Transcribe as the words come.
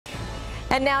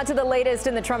And now to the latest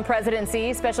in the Trump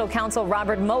presidency. Special counsel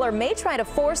Robert Mueller may try to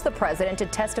force the president to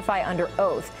testify under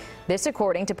oath. This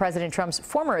according to President Trump's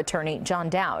former attorney, John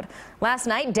Dowd. Last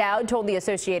night, Dowd told the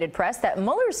Associated Press that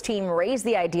Mueller's team raised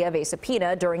the idea of a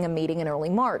subpoena during a meeting in early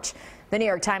March. The New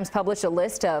York Times published a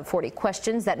list of 40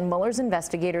 questions that Mueller's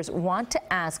investigators want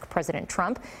to ask President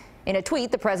Trump. In a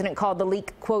tweet, the president called the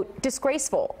leak, quote,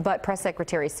 disgraceful, but Press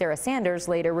Secretary Sarah Sanders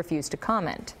later refused to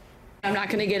comment. I'm not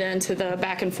going to get into the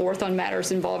back and forth on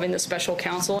matters involving the special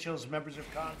counsel.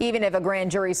 Even if a grand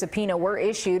jury subpoena were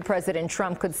issued, President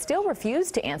Trump could still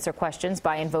refuse to answer questions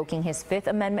by invoking his Fifth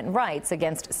Amendment rights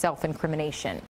against self-incrimination.